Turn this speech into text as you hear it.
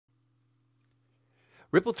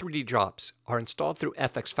Ripple 3D drops are installed through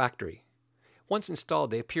FxFactory. Once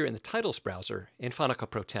installed, they appear in the Titles browser in Final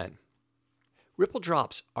Cut Pro 10. Ripple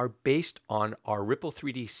drops are based on our Ripple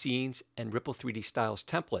 3D scenes and Ripple 3D styles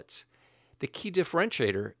templates. The key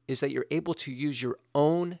differentiator is that you're able to use your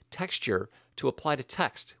own texture to apply to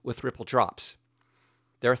text with Ripple drops.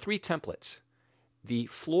 There are three templates. The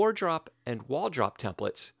floor drop and wall drop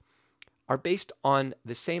templates are based on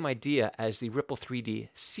the same idea as the Ripple 3D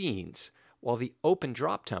scenes, while the open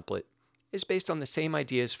drop template is based on the same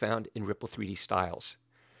ideas found in Ripple 3D styles.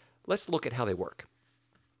 Let's look at how they work.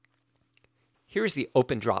 Here's the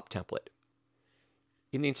open drop template.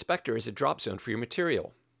 In the inspector is a drop zone for your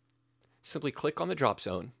material. Simply click on the drop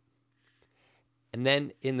zone, and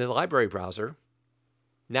then in the library browser,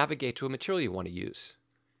 navigate to a material you want to use.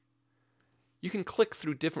 You can click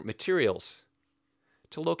through different materials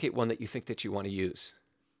to locate one that you think that you want to use.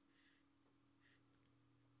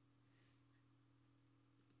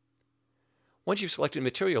 Once you've selected a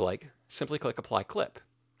material you like, simply click Apply Clip.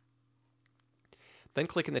 Then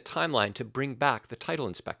click in the timeline to bring back the title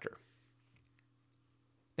inspector.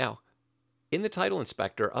 Now, in the title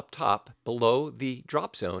inspector up top below the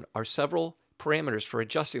drop zone are several parameters for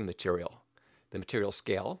adjusting the material. The material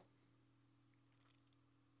scale,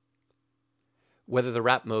 whether the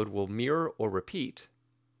wrap mode will mirror or repeat,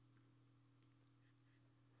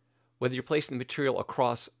 whether you're placing the material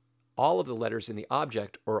across all of the letters in the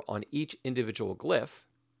object or on each individual glyph,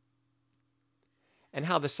 and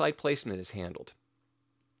how the side placement is handled.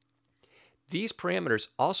 These parameters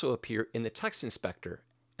also appear in the text inspector,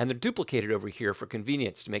 and they're duplicated over here for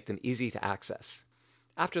convenience to make them easy to access.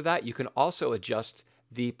 After that, you can also adjust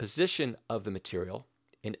the position of the material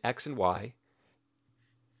in X and Y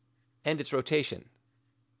and its rotation.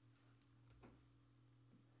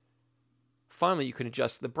 Finally, you can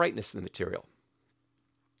adjust the brightness of the material.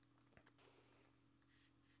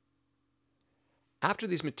 After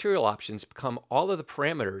these material options become all of the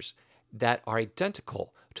parameters that are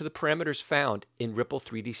identical to the parameters found in Ripple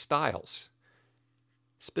 3D styles.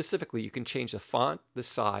 Specifically, you can change the font, the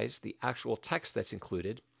size, the actual text that's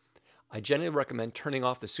included. I generally recommend turning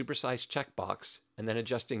off the supersize checkbox and then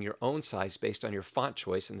adjusting your own size based on your font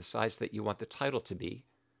choice and the size that you want the title to be.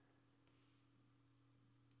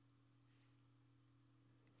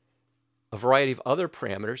 A variety of other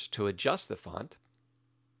parameters to adjust the font.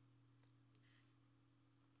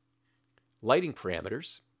 Lighting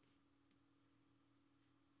parameters.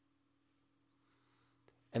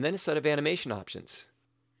 And then a set of animation options.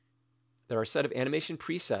 There are a set of animation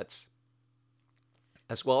presets,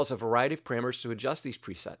 as well as a variety of parameters to adjust these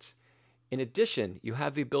presets. In addition, you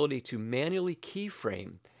have the ability to manually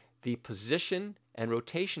keyframe the position and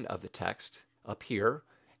rotation of the text up here,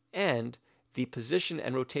 and the position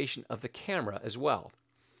and rotation of the camera as well.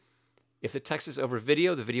 If the text is over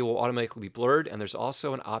video, the video will automatically be blurred, and there's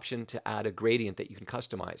also an option to add a gradient that you can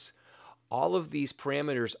customize. All of these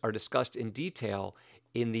parameters are discussed in detail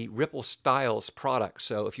in the Ripple Styles product.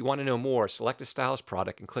 So if you want to know more, select a Styles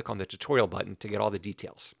product and click on the tutorial button to get all the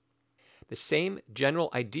details. The same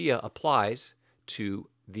general idea applies to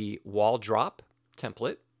the wall drop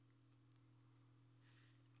template,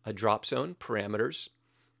 a drop zone, parameters,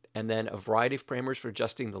 and then a variety of parameters for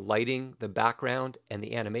adjusting the lighting, the background, and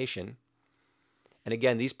the animation. And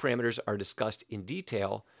again, these parameters are discussed in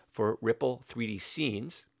detail for Ripple 3D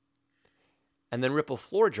scenes. And then Ripple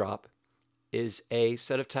Floor Drop is a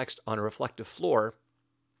set of text on a reflective floor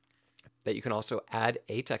that you can also add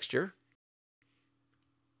a texture.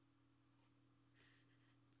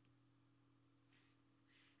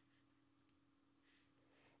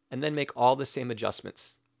 And then make all the same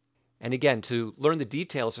adjustments. And again, to learn the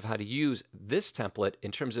details of how to use this template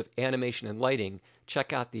in terms of animation and lighting,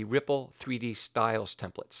 check out the Ripple 3D Styles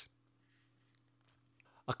templates.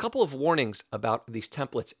 A couple of warnings about these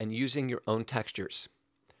templates and using your own textures.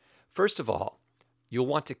 First of all, you'll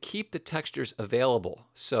want to keep the textures available.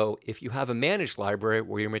 So if you have a managed library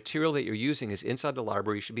where your material that you're using is inside the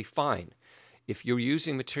library, you should be fine. If you're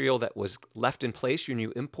using material that was left in place when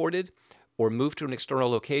you imported or moved to an external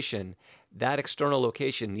location, that external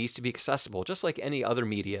location needs to be accessible, just like any other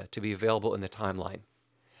media, to be available in the timeline.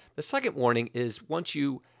 The second warning is once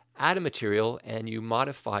you add a material and you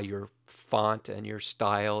modify your font and your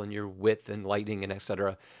style and your width and lighting and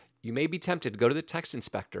etc., you may be tempted to go to the text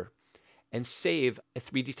inspector and save a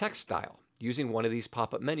 3D text style using one of these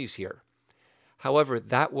pop-up menus here. However,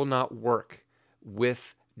 that will not work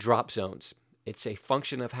with drop zones. It's a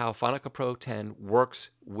function of how Final Cut Pro 10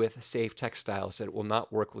 works with saved text styles that it will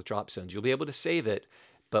not work with drop zones. You'll be able to save it,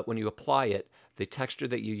 but when you apply it, the texture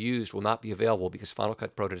that you used will not be available because Final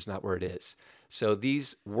Cut Pro is not where it is. So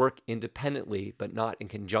these work independently, but not in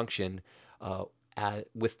conjunction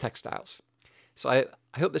with textiles. So I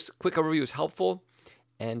hope this quick overview is helpful,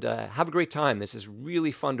 and have a great time. This is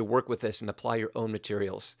really fun to work with this and apply your own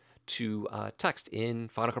materials to text in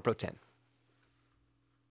Final Cut Pro 10.